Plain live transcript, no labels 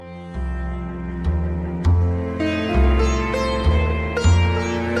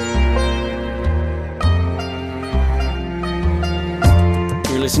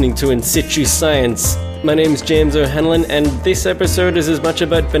listening to In Situ Science. My name's James O'Hanlon, and this episode is as much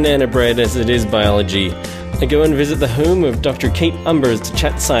about banana bread as it is biology. I go and visit the home of Dr. Kate Umbers to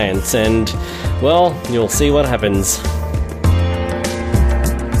chat science, and, well, you'll see what happens.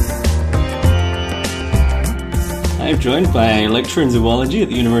 I'm joined by a lecturer in zoology at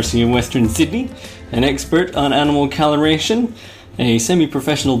the University of Western Sydney, an expert on animal coloration, a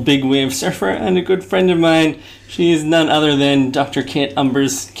semi-professional big wave surfer, and a good friend of mine. She is none other than Dr. Kate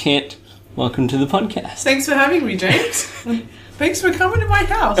Umbers. Kate, welcome to the podcast. Thanks for having me, James. Thanks for coming to my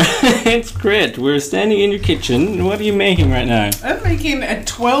house. It's great. We're standing in your kitchen. What are you making right now? I'm making a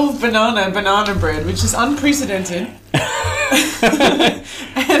 12 banana bread, which is unprecedented and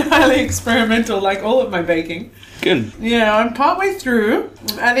highly experimental, like all of my baking. Good. Yeah, I'm partway through.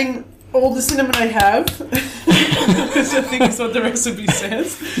 I'm adding all the cinnamon I have, because I think it's what the recipe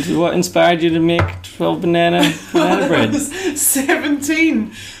says. What inspired you to make 12 banana bread?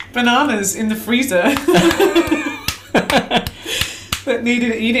 17 bananas in the freezer that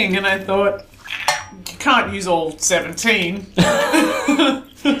needed eating, and I thought, you can't use all 17. And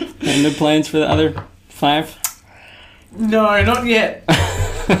no plans for the other 5? No, not yet.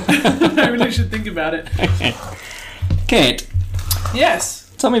 I really should think about it. Kate. Yes.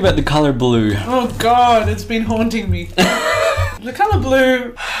 Tell me about the colour blue. Oh God, it's been haunting me. The colour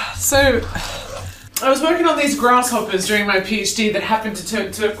blue. So, I was working on these grasshoppers during my PhD that happened to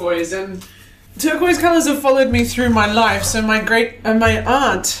turn turquoise, and turquoise colours have followed me through my life. So my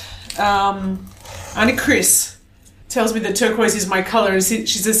aunt, Auntie Chris, tells me that turquoise is my colour, and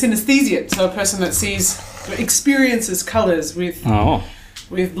she's a synesthesiate, so a person that experiences colours with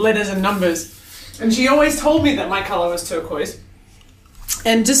letters and numbers. And she always told me that my colour was turquoise.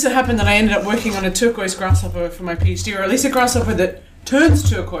 And just so happened that I ended up working on a turquoise grasshopper for my PhD, or at least a grasshopper that turns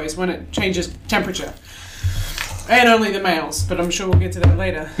turquoise when it changes temperature. And only the males, but I'm sure we'll get to that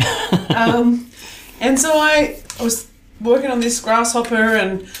later. And so I was working on this grasshopper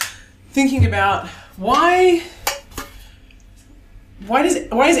and thinking about why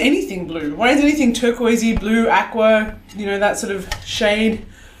is anything blue? Why is anything turquoisey, blue, aqua, that sort of shade?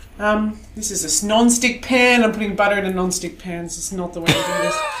 This is a non-stick pan. I'm putting butter in a non-stick pan. This is not the way to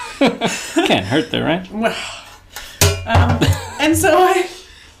do this. Can't hurt though, right? Well, and so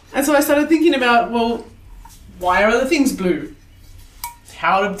I started thinking about, well, why are other things blue?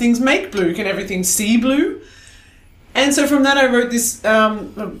 How do things make blue? Can everything see blue? And so from that I wrote this,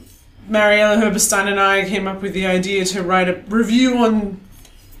 Mariella Herberstein and I came up with the idea to write a review on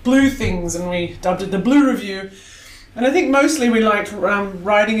blue things, and we dubbed it the Blue Review. And I think mostly we liked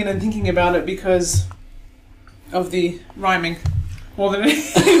writing it and thinking about it because of the rhyming more than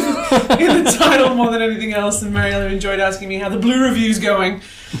anything in the title, more than anything else. And Mariella enjoyed asking me how the Blue Review's going.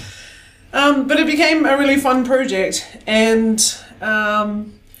 But it became a really fun project. And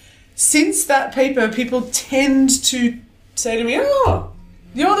since that paper, people tend to say to me, "Oh,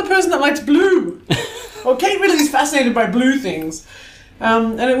 you're the person that likes blue." Well, Kate really is fascinated by blue things.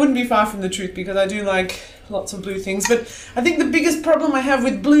 And it wouldn't be far from the truth, because I do like lots of blue things. But I think the biggest problem I have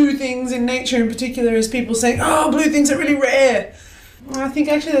with blue things in nature in particular is people saying, "Oh, blue things are really rare." I think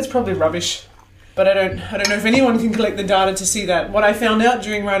actually that's probably rubbish. But I don't know if anyone can collect the data to see that. What I found out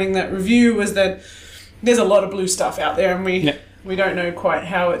during writing that review was that there's a lot of blue stuff out there, and we don't know quite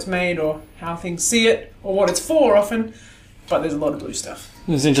how it's made or how things see it or what it's for often, but there's a lot of blue stuff.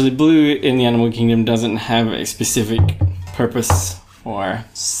 Essentially, blue in the animal kingdom doesn't have a specific purpose or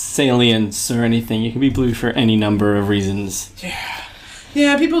salience or anything. You can be blue for any number of reasons.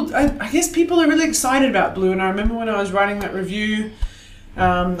 Yeah, I guess people are really excited about blue, and I remember when I was writing that review,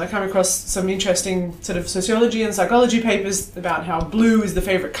 I came across some interesting sort of sociology and psychology papers about how blue is the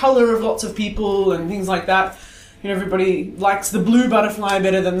favourite colour of lots of people and things like that. Everybody likes the blue butterfly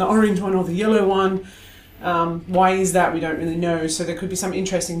better than the orange one or the yellow one. Why is that? We don't really know. So there could be some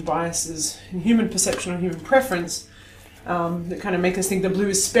interesting biases in human perception or human preference that kind of make us think that blue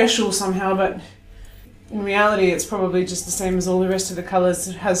is special somehow, but in reality it's probably just the same as all the rest of the colours.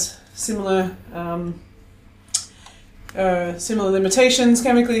 It has similar limitations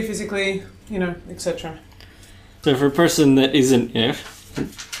chemically, physically, etc. So for a person that isn't a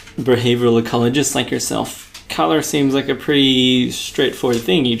behavioural ecologist like yourself, colour seems like a pretty straightforward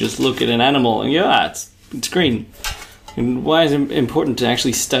thing. You just look at an animal and it's green. And why is it important to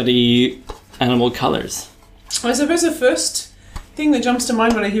actually study animal colours? I suppose the first thing that jumps to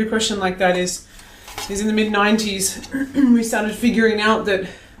mind when I hear a question like that is in the mid-90s we started figuring out that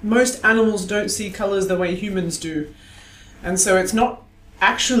most animals don't see colours the way humans do. And so it's not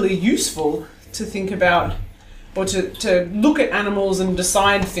actually useful to think about or to look at animals and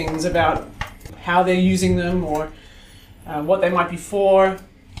decide things about how they're using them or what they might be for.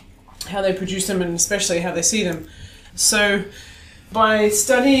 how they produce them and especially how they see them. So by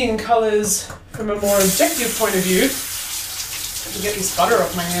studying colours from a more objective point of view, let me get this butter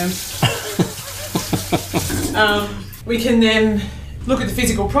off my hand, we can then look at the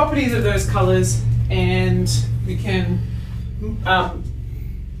physical properties of those colours, and we can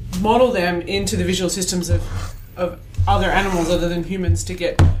model them into the visual systems of other animals other than humans to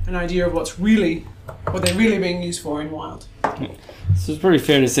get an idea of what they're really being used for in wild. So it's pretty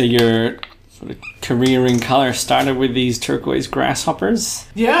fair to say your sort of career in colour started with these turquoise grasshoppers.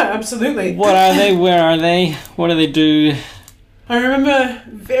 Yeah, absolutely. What are they? Where are they? What do they do? I remember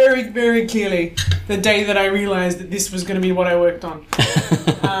very, very clearly the day that I realised that this was going to be what I worked on.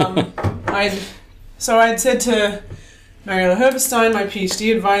 I'd said to Mariella Herberstein, my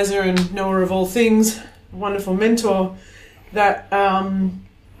PhD advisor and knower of all things, a wonderful mentor, that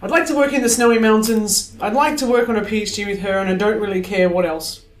I'd like to work in the snowy mountains. I'd like to work on a PhD with her, and I don't really care what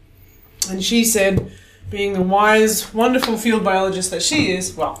else. And she said, being the wise, wonderful field biologist that she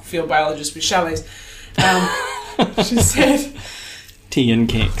is, well, field biologist with chalets, she said... Tea and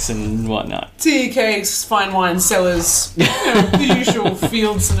cakes and whatnot. Tea, cakes, fine wine cellars, the usual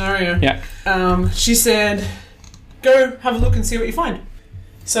field scenario. Yeah. She said, go have a look and see what you find.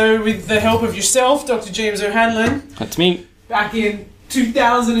 So with the help of yourself, Dr. James O'Hanlon. That's me. Back in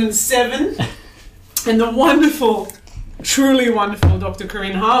 2007. And the wonderful, truly wonderful Dr.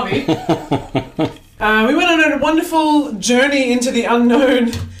 Corinne Harvey. We went on a wonderful journey into the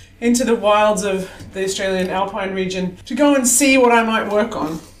unknown, into the wilds of the Australian Alpine region to go and see what I might work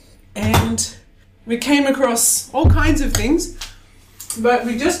on. And we came across all kinds of things, but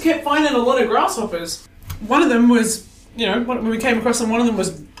we just kept finding a lot of grasshoppers. One of them was, when we came across them, one of them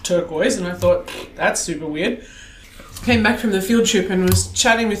was turquoise, and I thought, that's super weird. Came back from the field trip and was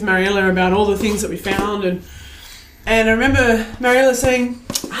chatting with Mariella about all the things that we found, and I remember Mariella saying,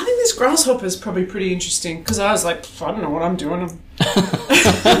 I think this grasshopper's probably pretty interesting, because I was like, I don't know what I'm doing.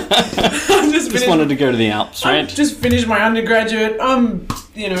 I just wanted to go to the Alps, right? I just finished my undergraduate.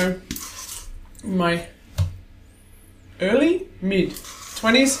 My early,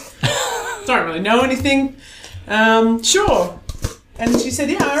 mid-20s. Don't really know anything. Sure. And she said,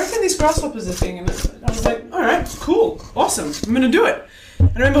 yeah, I reckon this grasshopper's a thing. And I was like, all right, cool, awesome, I'm going to do it.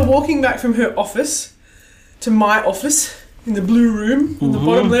 I remember walking back from her office to my office in the blue room on the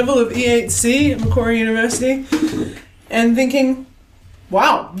bottom level of E8C at Macquarie University and thinking,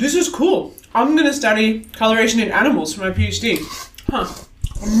 wow, this is cool. I'm going to study coloration in animals for my PhD. I'm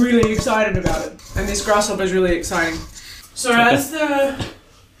really excited about it. And this grasshopper is really exciting. So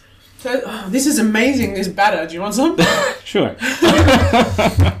this is amazing, this batter. Do you want some? Sure.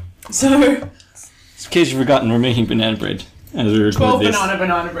 So... in case you've forgotten, we're making banana bread as we record 12 this. banana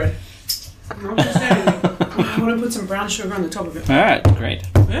bread. I want to put some brown sugar on the top of it. Alright, great.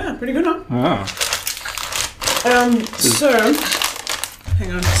 Yeah, pretty good, huh? Oh. So...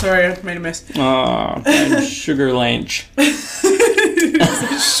 Hang on, sorry, I made a mess. Oh, sugar lanch.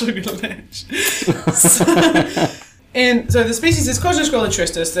 Sugar lanch. So the species is Cosmosquilla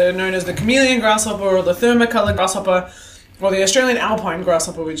tristis. They're known as the chameleon grasshopper or the thermocoloured grasshopper or the Australian alpine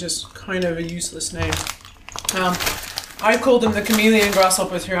grasshopper, which is kind of a useless name. I've called them the chameleon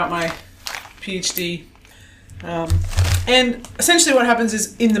grasshopper throughout my PhD. And essentially what happens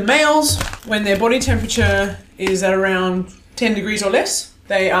is in the males, when their body temperature is at around 10 degrees or less,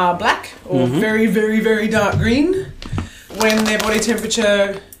 they are black or very, very, very dark green. When their body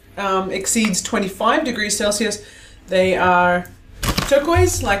temperature exceeds 25 degrees Celsius, they are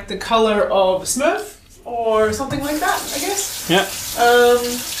turquoise, like the colour of Smurf or something like that, I guess. Yeah.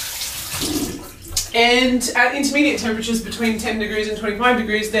 And at intermediate temperatures between 10 degrees and 25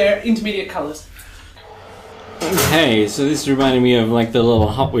 degrees, they're intermediate colours. Okay, so this reminded me of like the little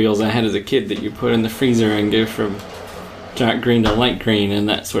Hot Wheels I had as a kid that you put in the freezer and go from dark green to light green and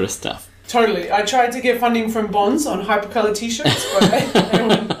that sort of stuff. Totally. I tried to get funding from Bonds on hypercolour t-shirts, but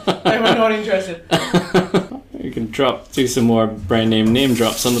they were not interested. You can do some more brand name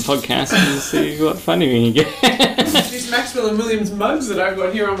drops on the podcast and see what funding we can get. These Maxwell and Williams mugs that I've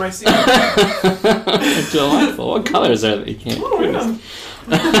got here on my seat. Delightful. What colours are they?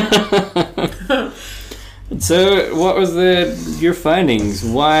 So, what was your findings?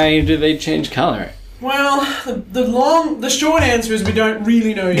 Why do they change colour? Well, the short answer is we don't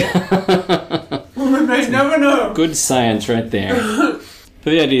really know yet. We may never know. Good science right there. But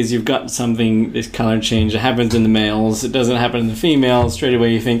the idea is you've got this colour change. It happens in the males. It doesn't happen in the females. Straight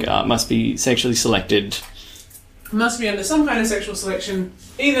away you think, it must be sexually selected. Must be under some kind of sexual selection.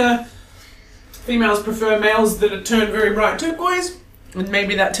 Either females prefer males that are turned very bright turquoise, and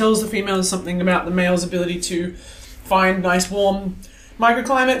maybe that tells the females something about the male's ability to find nice warm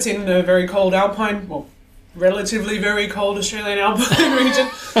microclimates in a very cold alpine, well, relatively very cold Australian alpine region.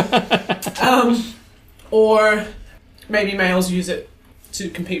 Or maybe males use it to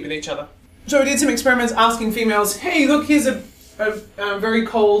compete with each other. So we did some experiments asking females, hey, look, here's a very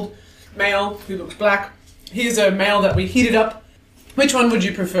cold male who looks black. Here's a male that we heated up. Which one would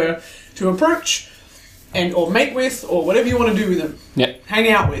you prefer to approach and or mate with or whatever you want to do with them? Yep. Hang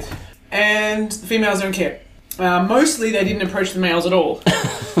out with. And the females don't care. Mostly they didn't approach the males at all.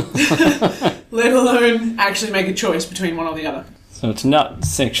 Let alone actually make a choice between one or the other. So it's not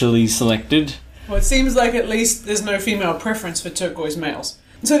sexually selected. Well, it seems like at least there's no female preference for turquoise males.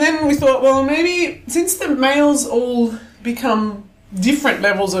 So then we thought, well, maybe since the males all become different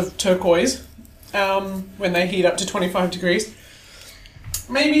levels of turquoise when they heat up to 25 degrees,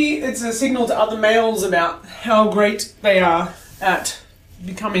 maybe it's a signal to other males about how great they are at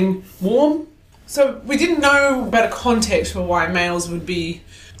becoming warm. So we didn't know about a context for why males would be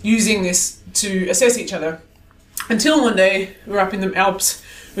using this to assess each other until one day we were up in the Alps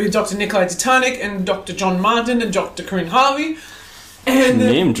with Dr. Nikolai Titanik and Dr. John Martin and Dr. Corinne Harvey. And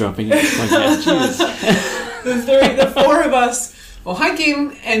name dropping it like that. the four of us were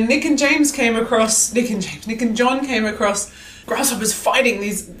hiking, and Nick and John came across grasshoppers fighting,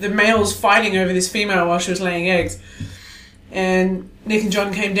 the males fighting over this female while she was laying eggs. And Nick and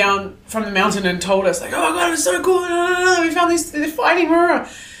John came down from the mountain and told us, like, oh my god, it's so cool, we found they're fighting,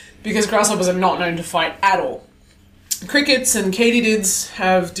 because grasshoppers are not known to fight at all. Crickets and katydids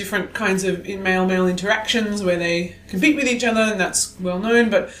have different kinds of male-male interactions where they compete with each other, and that's well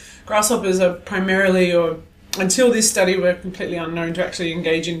known, but grasshoppers are primarily, or until this study, were completely unknown to actually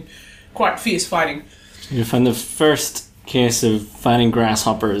engage in quite fierce fighting. You found the first case of fighting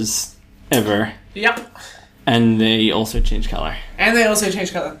grasshoppers ever. Yep. And they also change colour.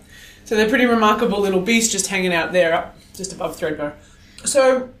 So they're pretty remarkable little beasts just hanging out there up just above Threadbow.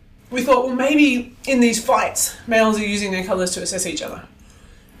 So we thought, well, maybe in these fights, males are using their colours to assess each other.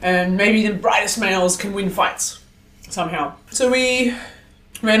 And maybe the brightest males can win fights somehow. So we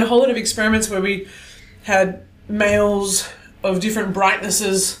ran a whole lot of experiments where we had males of different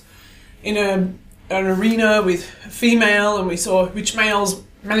brightnesses in an arena with a female, and we saw which males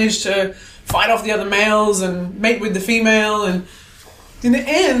managed to fight off the other males and mate with the female, and in the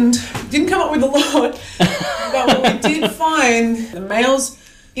end, didn't come up with a lot, but what we did find, the males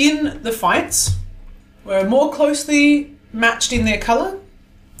in the fights were more closely matched in their colour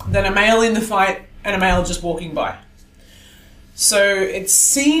than a male in the fight and a male just walking by. So it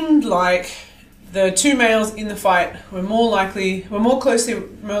seemed like the two males in the fight were more closely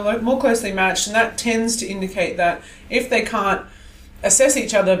matched, and that tends to indicate that if they can't assess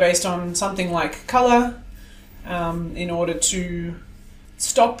each other based on something like colour, in order to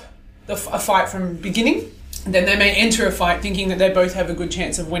stop a fight from beginning, then they may enter a fight thinking that they both have a good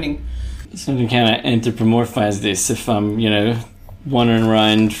chance of winning. So to kind of anthropomorphize this, if I'm, wandering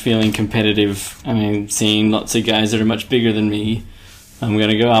around feeling competitive, seeing lots of guys that are much bigger than me, I'm going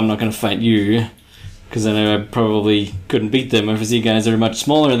to go, I'm not going to fight you, because I know I probably couldn't beat them. If I see guys that are much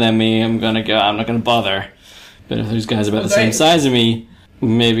smaller than me, I'm going to go, I'm not going to bother. But if there's guys about the same size as me,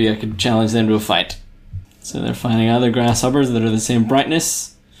 maybe I could challenge them to a fight. So they're finding other grasshoppers that are the same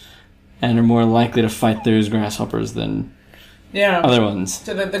brightness and are more likely to fight those grasshoppers than other ones.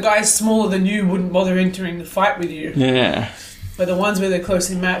 So that the guys smaller than you wouldn't bother entering the fight with you. Yeah. But the ones where they're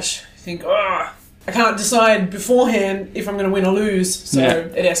closely matched think, I can't decide beforehand if I'm going to win or lose, so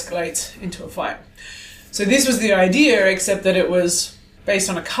it escalates into a fight. So this was the idea, except that it was based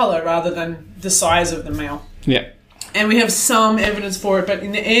on a colour rather than the size of the male. Yeah. And we have some evidence for it, but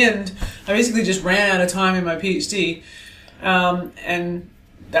in the end, I basically just ran out of time in my PhD. And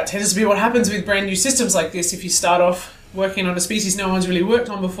that tends to be what happens with brand new systems like this. If you start off working on a species no one's really worked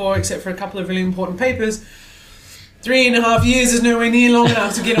on before, except for a couple of really important papers, 3.5 years is nowhere near long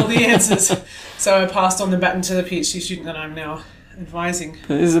enough to get all the answers. So I passed on the baton to the PhD student that I'm now advising.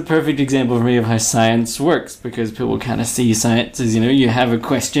 This is a perfect example for me of how science works, because people kind of see science as, you have a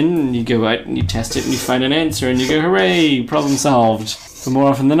question and you go out and you test it and you find an answer and you go, hooray, problem solved. But more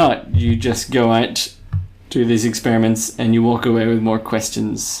often than not, you just go out, do these experiments, and you walk away with more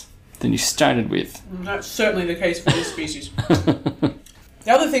questions than you started with. And that's certainly the case for this species. The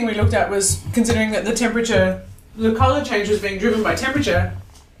other thing we looked at was, considering that the colour change was being driven by temperature,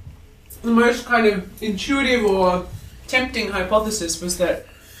 the most kind of intuitive or tempting hypothesis was that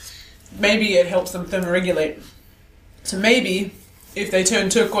maybe it helps them thermoregulate. So maybe if they turn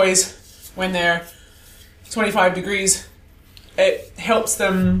turquoise when they're 25 degrees, it helps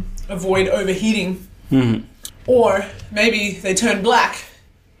them avoid overheating. Mm-hmm. Or maybe they turn black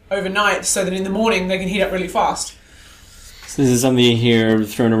overnight so that in the morning they can heat up really fast. So this is something you hear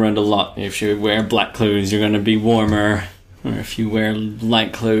thrown around a lot. If you wear black clothes, you're going to be warmer. Or if you wear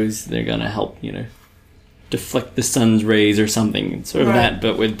light clothes, they're going to help, deflect the sun's rays or something. It's sort of that,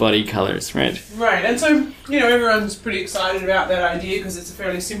 but with body colours, right? Right, and so, everyone's pretty excited about that idea because it's a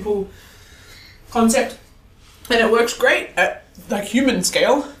fairly simple concept. And it works great at, human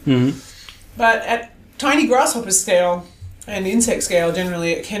scale. Mm-hmm. But at tiny grasshopper scale and insect scale,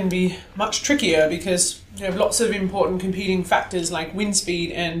 generally, it can be much trickier because you have lots of important competing factors like wind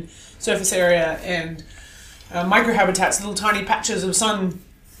speed and surface area and microhabitats, little tiny patches of sun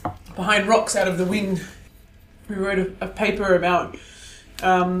behind rocks out of the wind. We wrote a paper about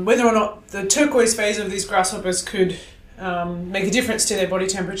whether or not the turquoise phase of these grasshoppers could make a difference to their body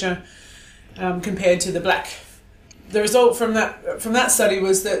temperature compared to the black. The result from that study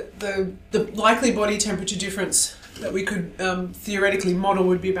was that the likely body temperature difference that we could theoretically model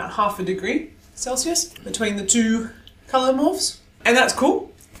would be about 0.5 degree Celsius between the two colour morphs. And that's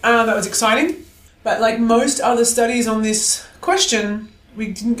cool. That was exciting. But like most other studies on this question, we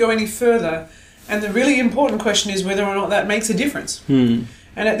didn't go any further. And the really important question is whether or not that makes a difference. And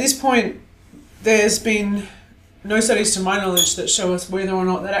at this point, there's been no studies to my knowledge that show us whether or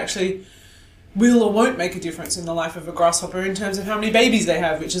not that actually will or won't make a difference in the life of a grasshopper in terms of how many babies they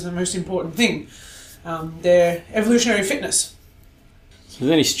have, which is the most important thing. Their evolutionary fitness. So if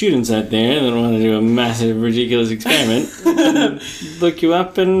there's any students out there that want to do a massive, ridiculous experiment, look you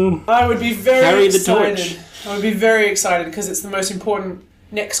up and I would be very carry excited. the torch. I would be very excited because it's the most important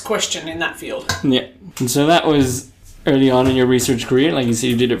next question in that field. Yeah. And so that was early on in your research career. Like you said,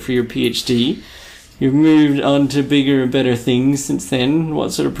 you did it for your PhD. You've moved on to bigger and better things since then.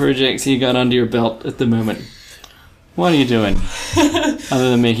 What sort of projects have you got under your belt at the moment? What are you doing other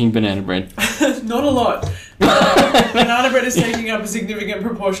than making banana bread? Not a lot. Banana bread is taking up a significant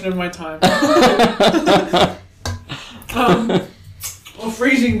proportion of my time. Or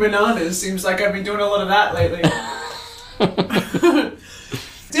freezing bananas. Seems like I've been doing a lot of that lately.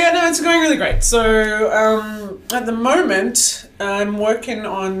 Yeah, no, it's going really great. So at the moment, I'm working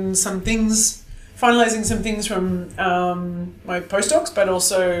on some things, finalising some things from my postdocs, but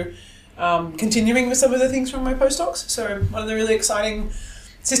also continuing with some of the things from my postdocs. So one of the really exciting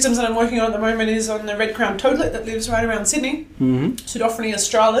systems that I'm working on at the moment is on the red-crowned toadlet that lives right around Sydney, Pseudophony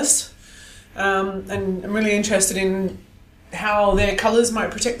australis. And I'm really interested in how their colours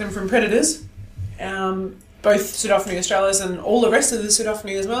might protect them from predators. Both Pseudophony australis and all the rest of the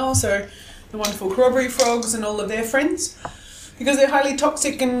Pseudophony as well, so the wonderful corroboree frogs and all of their friends, because they're highly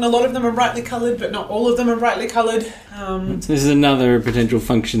toxic and a lot of them are brightly coloured, but not all of them are brightly coloured. So this is another potential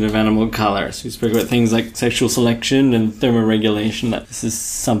function of animal colours. We spoke about things like sexual selection and thermoregulation. This is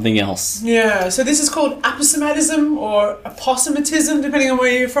something else. Yeah, so this is called aposematism or aposematism, depending on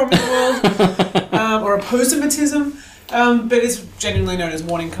where you're from in the world, or aposematism, but it's genuinely known as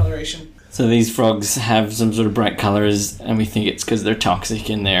warning coloration. So these frogs have some sort of bright colours, and we think it's because they're toxic,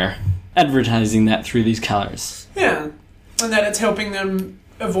 and they're advertising that through these colours. Yeah, and that it's helping them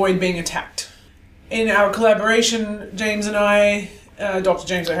avoid being attacked. In our collaboration, James and I, Dr.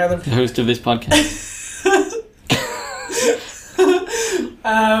 James O'Halloran, The host of this podcast.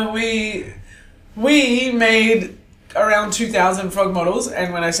 we made around 2,000 frog models,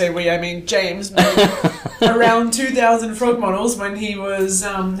 and when I say we, I mean James made around 2,000 frog models when he was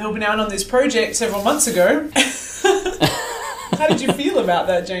helping out on this project several months ago. How did you feel about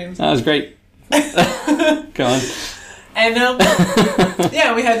that, James? That was great. Go on. And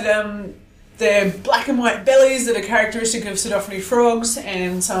yeah, we had their black and white bellies that are characteristic of Pseudophony frogs,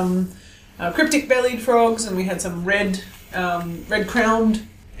 and some cryptic bellied frogs, and we had some red crowned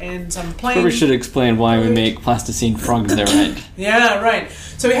and some plain. Probably should explain why we make plasticine frogs there, right? Yeah, right.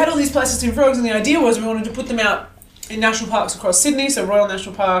 So we had all these plasticine frogs, and the idea was we wanted to put them out in national parks across Sydney, so Royal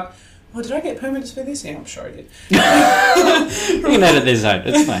National Park. Oh, did I get permits for this? Yeah, I'm sure I did. We can edit this out,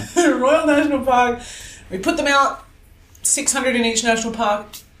 it's fine. Royal National Park. We put them out, 600 in each national park,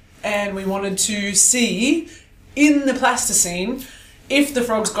 and we wanted to see in the plasticine if the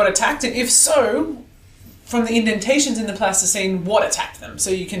frogs got attacked, and if so, from the indentations in the plasticine, what attacked them. So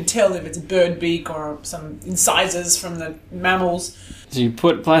you can tell if it's a bird beak or some incisors from the mammals. So you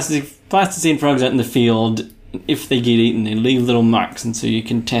put plasticine frogs out in the field. If they get eaten, they leave little marks, and so you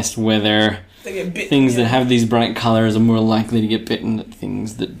can test whether They get bitten, things that have these bright colours are more likely to get bitten than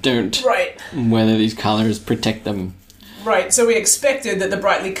things that don't. Right. And whether these colours protect them. Right, so we expected that the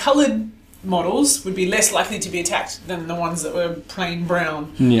brightly coloured models would be less likely to be attacked than the ones that were plain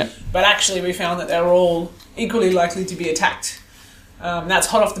brown. Yeah. But actually we found that they were all equally likely to be attacked. That's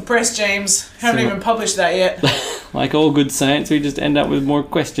hot off the press, James. Haven't even published that yet. Like all good science, we just end up with more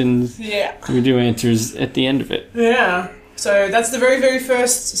questions. Yeah. We do answers at the end of it. Yeah. So that's the very, very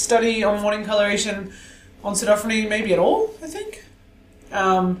first study on morning coloration on pseudophony, maybe at all, I think.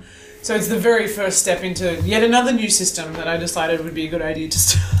 So it's the very first step into yet another new system that I decided would be a good idea to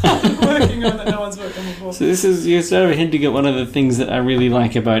start working on that no one's worked on before. So this is, you're sort of hinting at one of the things that I really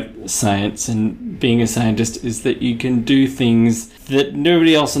like about science and being a scientist is that you can do things that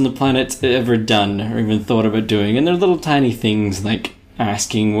nobody else on the planet's ever done or even thought about doing. And they're little tiny things like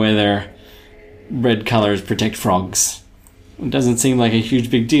asking whether red colours protect frogs. It doesn't seem like a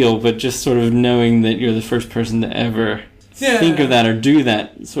huge big deal, but just sort of knowing that you're the first person to ever think of that or do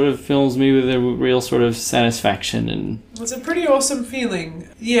that sort of fills me with a real sort of satisfaction. And it's a pretty awesome feeling.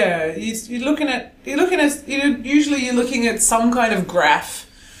 Yeah, usually you're looking at some kind of graph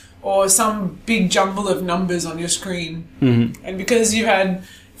or some big jumble of numbers on your screen. Mm-hmm. And because you've had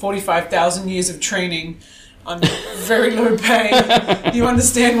 45,000 years of training on very low pay, you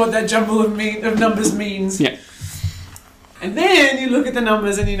understand what that jumble of numbers means. Yeah. And then you look at the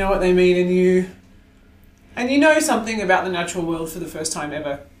numbers and you know what they mean, and you know something about the natural world for the first time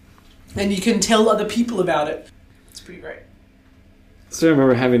ever. And you can tell other people about it. It's pretty great. So I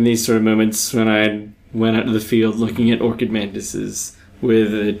remember having these sort of moments when I went out to the field looking at orchid mantises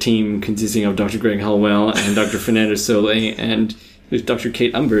with a team consisting of Dr. Greg Holwell and Dr. Fernando Sole and Dr.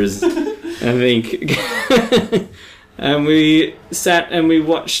 Kate Umbers, I think. And we sat and we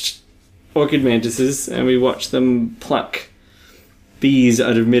watched orchid mantises and we watched them pluck bees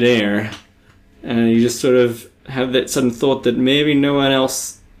out of midair. And you just sort of have that sudden thought that maybe no one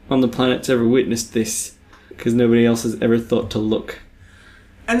else on the planet's ever witnessed this because nobody else has ever thought to look.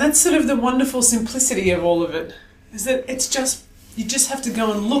 And that's sort of the wonderful simplicity of all of it, is that it's just, you just have to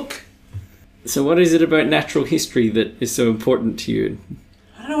go and look. So what is it about natural history that is so important to you?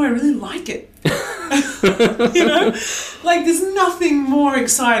 I don't know, I really like it. You know? Like, there's nothing more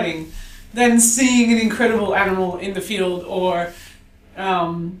exciting than seeing an incredible animal in the field or,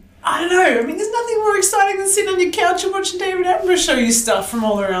 I don't know. I mean, there's nothing more exciting than sitting on your couch and watching David Attenborough show you stuff from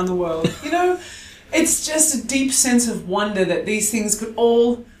all around the world. You know, it's just a deep sense of wonder that these things could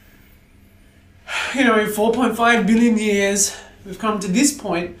all, you know, in 4.5 billion years, we've come to this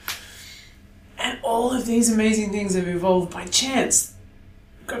point, and all of these amazing things have evolved by chance.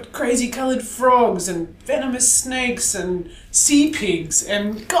 We've got crazy coloured frogs and venomous snakes and sea pigs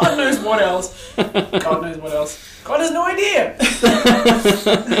and God knows what else. God knows what else. God has no idea.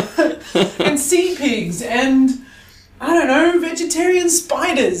 And sea pigs and, I don't know, vegetarian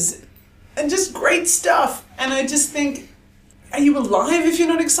spiders and just great stuff. And I just think, are you alive if you're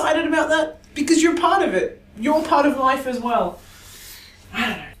not excited about that? Because you're part of it. You're part of life as well. I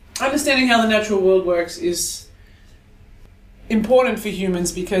don't know. Understanding how the natural world works is important for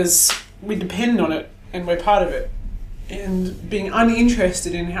humans because we depend on it and we're part of it. And being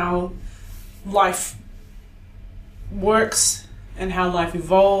uninterested in how life works and how life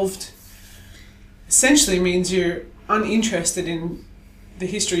evolved essentially means you're uninterested in the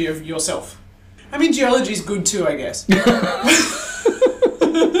history of yourself. I mean, geology is good too, I guess.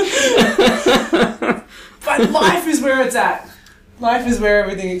 But life is where it's at. Life is where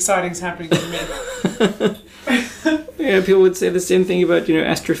everything exciting is happening to me. Yeah, people would say the same thing about, you know,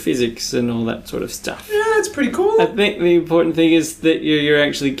 astrophysics and all that sort of stuff. Yeah, that's pretty cool. I think the important thing is that you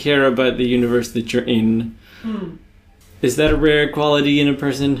actually care about the universe that you're in. Is that a rare quality in a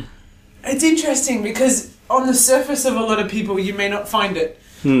person? It's interesting because on the surface of a lot of people you may not find it.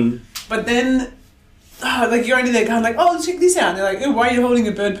 But then, like, you're only there kind of like, oh, check this out. And they're like, oh, why are you holding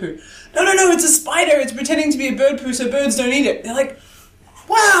a bird poo? No, it's a spider. It's pretending to be a bird poo so birds don't eat it. They're like,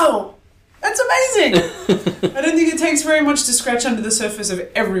 wow, that's amazing. I don't think it takes very much to scratch under the surface of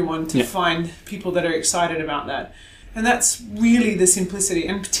everyone to find people that are excited about that. And that's really the simplicity.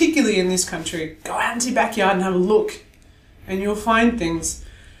 And particularly in this country, go out into your backyard and have a look. And you'll find things.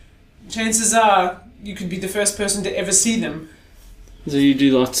 Chances are you could be the first person to ever see them. So you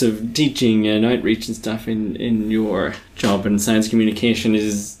do lots of teaching and outreach and stuff in your job in science communication.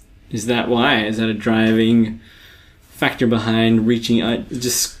 Is that why? Is that a driving factor behind reaching out,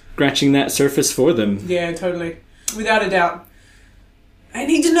 just scratching that surface for them? Yeah, totally. Without a doubt. I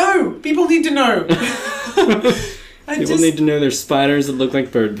need to know. People need to know. People need to know there's spiders that look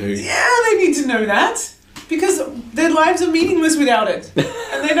like bird poo. Yeah, they need to know that. Because their lives are meaningless without it.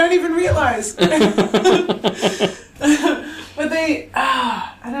 And they don't even realise. But they...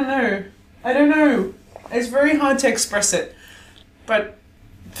 I don't know. It's very hard to express it. But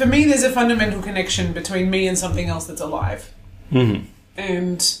for me, there's a fundamental connection between me and something else that's alive. Mm-hmm.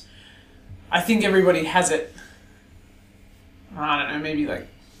 And I think everybody has it. I don't know, maybe like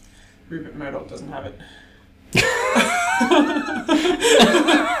Rupert Murdoch doesn't have it.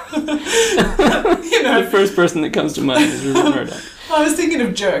 You know, The first person that comes to mind is Rupert Murdoch. I was thinking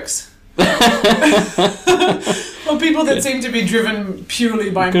of jerks. Or people that seem to be driven purely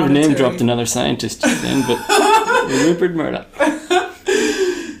by Could have monetary. name dropped another scientist then, but Rupert Murdoch.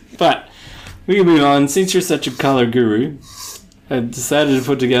 But we can move on. Since you're such a colour guru, I've decided to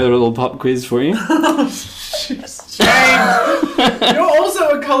put together a little pop quiz for you. James, you're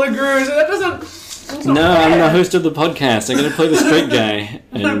also a colour guru, so that doesn't. that's not No, I'm fair. the host of the podcast. I gotta play the straight guy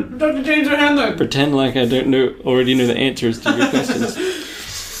and Dr. James O'Hanlon. pretend like I already know the answers to your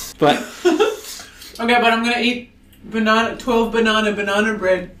questions. But Okay, but I'm gonna eat 12 banana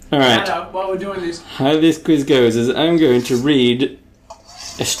bread alright, batter while we're doing this. how this quiz goes is I'm going to read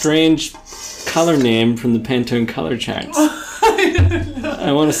a strange colour name from the Pantone colour charts.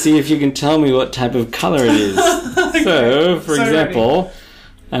 I want to see if you can tell me what type of colour it is. So, for So example,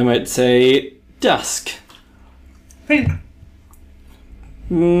 I might say dusk. Pink.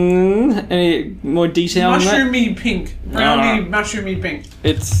 Any more detail on that? Mushroomy pink. Browny mushroomy pink.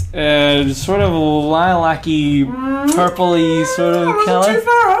 It's sort of a lilac-y, purpley sort of I wasn't colour. too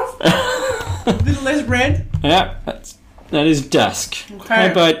far off. A little less red. Yeah, that is dusk. Okay. How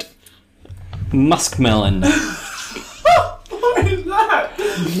about muskmelon? What is that?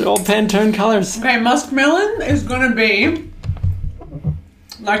 They're all Pantone colours. Okay, muskmelon is gonna be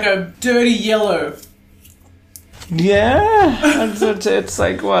like a dirty yellow. Yeah, it's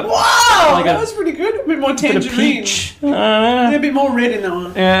like what? Wow, Like that a was pretty good. A bit more bit of tangerine. peach. Yeah, a bit more red in that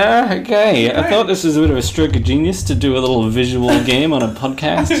one. Yeah, okay. I thought this was a bit of a stroke of genius to do a little visual game on a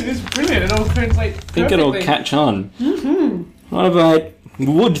podcast. It's brilliant. It all translates I think it'll perfectly. catch on. Mm-hmm. What about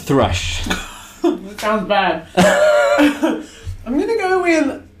wood thrush? That sounds bad. I'm gonna go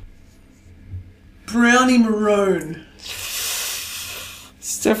with browny maroon.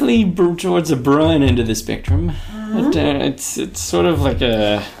 It's definitely towards the brown end of the spectrum. But, it's sort of like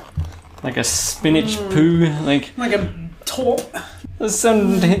a spinach poo. Like Like a taupe. there's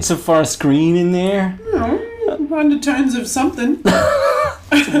some hints of forest green in there. Undertones of something.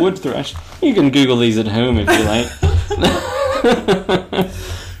 It's a wood thrush. You can Google these at home if you like.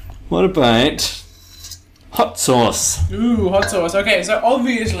 What about hot sauce? Ooh, hot sauce. Okay, so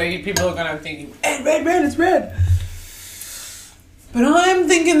obviously people are gonna think, red, it's red. But I'm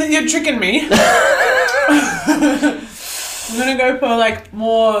thinking that you're tricking me. I'm gonna go for like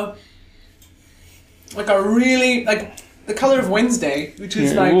more, like a really, like the colour of Wednesday, which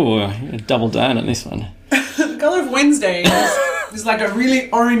is like, Ooh, double down on this one. the colour of Wednesday is like a really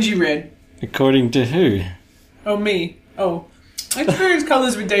orangey red. According to who? Oh, me. Oh. I experience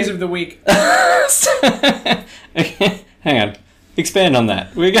colours with days of the week. Okay, hang on. Expand on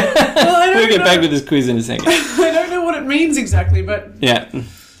that. We'll I don't get back know. to this quiz in a second. I don't know what it means exactly, but Yeah.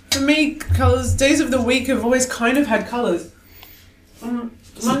 for me, colours, days of the week have always kind of had colours. So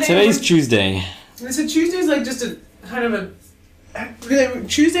Monday, today's Tuesday. so Tuesday's like just a kind of a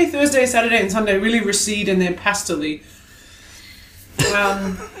Tuesday, Thursday, Saturday, and Sunday really recede and they're pastel-y.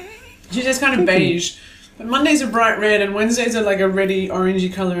 Tuesday's kind of beige. But Mondays are bright red, and Wednesdays are like a reddy,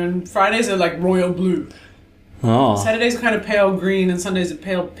 orangey colour, and Fridays are like royal blue. Oh. Saturday's kind of pale green, and Sundays are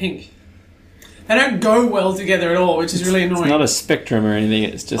pale pink. They don't go well together at all, which is really annoying. It's not a spectrum or anything,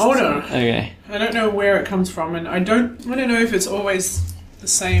 it's just... Oh, no. Okay. I don't know where it comes from, and I don't know if it's always the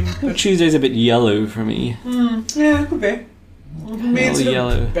same. But Tuesday's a bit yellow for me. yeah, it could be. For me, it's sort of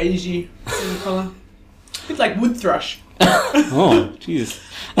Yellow. beigey in colour. A bit like wood thrush. Oh, Jesus.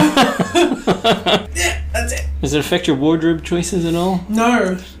 Yeah, that's it. Does it affect your wardrobe choices at all?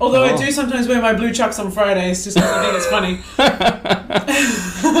 No, although I Oh. do sometimes wear my blue chucks on Fridays just because I think it's funny.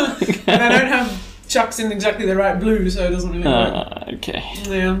 And I don't have chucks in exactly the right blue, so it doesn't really work. Okay.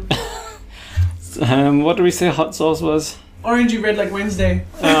 Yeah. What do we say hot sauce was? Orangey red like Wednesday.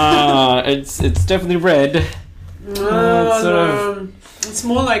 It's definitely red. No, sort no. It's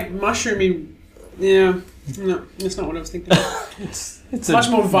more like mushroomy. Yeah. No, that's not what I was thinking. It's Much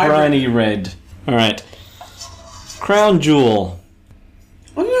more vibrant. briny red. All right. Crown jewel.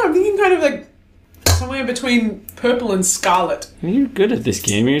 Oh yeah, I'm thinking kind of like somewhere between purple and scarlet. You're good at this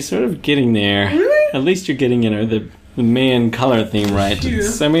game. You're sort of getting there. Really? At least you're getting, the main color theme right. Phew.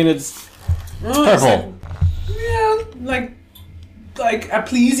 It's Oh, purple. like a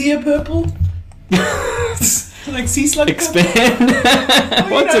plesia purple. Like sea slug purple. Expand.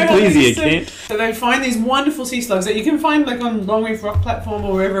 What's a plesia, Kent? So they find these wonderful sea slugs that you can find like on Longreef Rock Platform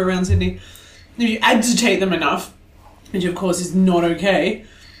or wherever around Sydney. If you agitate them enough, which of course is not okay,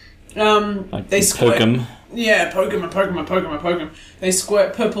 Like they poke squirt. 'em. Yeah, poke them. They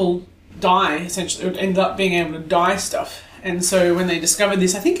squirt purple dye, essentially. It would end up being able to dye stuff. And so when they discovered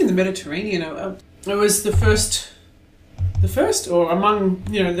this, I think in the Mediterranean, it was the first the first, or among,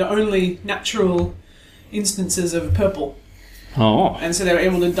 the only natural instances of purple. Oh. And so they were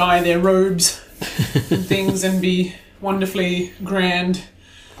able to dye their robes and things and be wonderfully grand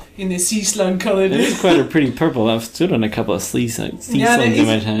in their sea slug coloured. It is quite a pretty purple. I've stood on a couple of sea slugs in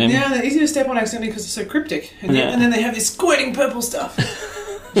my time. Yeah, they're easy to step on accidentally because they're so cryptic. And then they have this squirting purple stuff.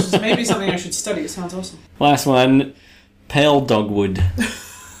 Which is maybe something I should study. It sounds awesome. Last one, pale dogwood.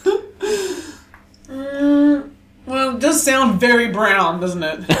 Well, it does sound very brown, doesn't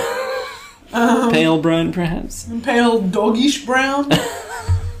it? Pale brown, perhaps? Pale doggish brown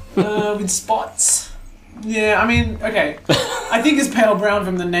with spots. Yeah, I mean, okay. I think it's pale brown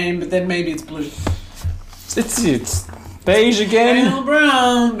from the name, but then maybe it's blue. It's beige again. Pale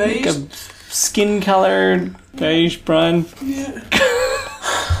brown, beige. Like a skin-coloured beige brown. Yeah.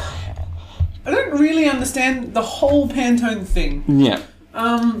 I don't really understand the whole Pantone thing. Yeah.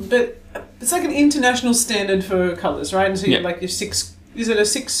 But it's like an international standard for colours, right? And so you have like your is it a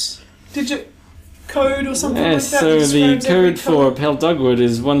 6-digit code or something like that? So the code for pale dogwood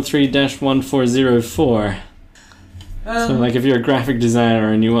is 13-1404. So like if you're a graphic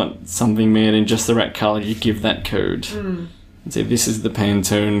designer and you want something made in just the right colour, you give that code. And say this is the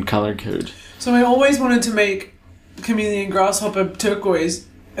Pantone colour code. So I always wanted to make Chameleon Grasshopper turquoise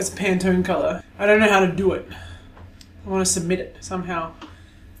as a Pantone colour. I don't know how to do it. I want to submit it somehow.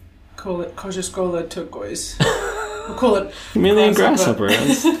 Call it Kosciuszkola turquoise. We'll call it Chameleon Grasshopper.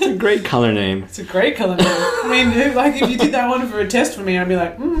 It's a great colour name. It's a great colour name. I mean, if you did that one for a test for me, I'd be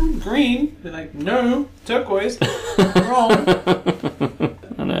like, green. They're like, no, turquoise. Wrong. I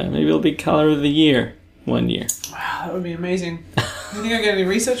don't know, maybe it'll be colour of the year one year. Wow, that would be amazing. You think I get any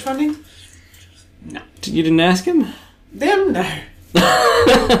research funding? No. You didn't ask him? Them? No.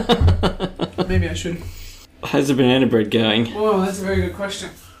 Maybe I should. How's the banana bread going? Oh, that's a very good question.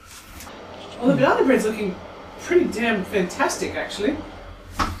 Well, the banana bread's looking pretty damn fantastic, actually.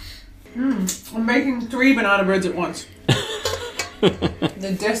 I'm making 3 banana breads at once.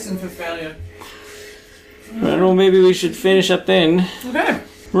 They're destined for failure. Right, well, maybe we should finish up then. Okay.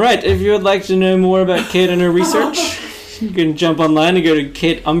 Right, if you would like to know more about Kate and her research, you can jump online and go to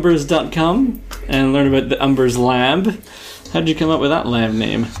kateumbers.com and learn about the Umbers Lab. How did you come up with that lab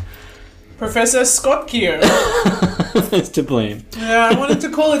name? Professor Scott Keogh. That's to blame. Yeah, I wanted to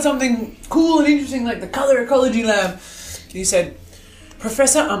call it something cool and interesting like the Colour Ecology Lab. He said,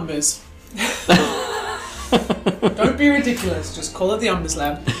 Professor Umbers. Don't be ridiculous, just call it the Umbers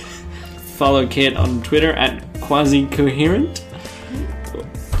Lab. Follow Kate on Twitter at quasi-coherent.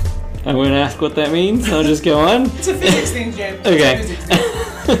 I won't ask what that means, I'll just go on. It's a physics thing, James. Okay.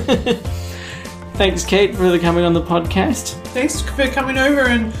 Thanks, Kate, for coming on the podcast. Thanks for coming over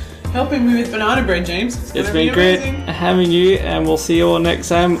and helping me with banana bread, James. It's been great having you, and we'll see you all next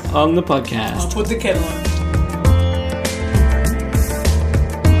time on the podcast. I'll put the kettle on.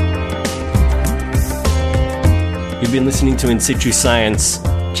 You've been listening to In Situ Science.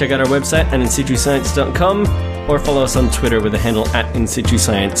 Check out our website at insituscience.com or follow us on Twitter with the handle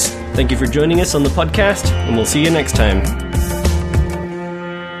 @InSituScience. Thank you for joining us on the podcast, and we'll see you next time.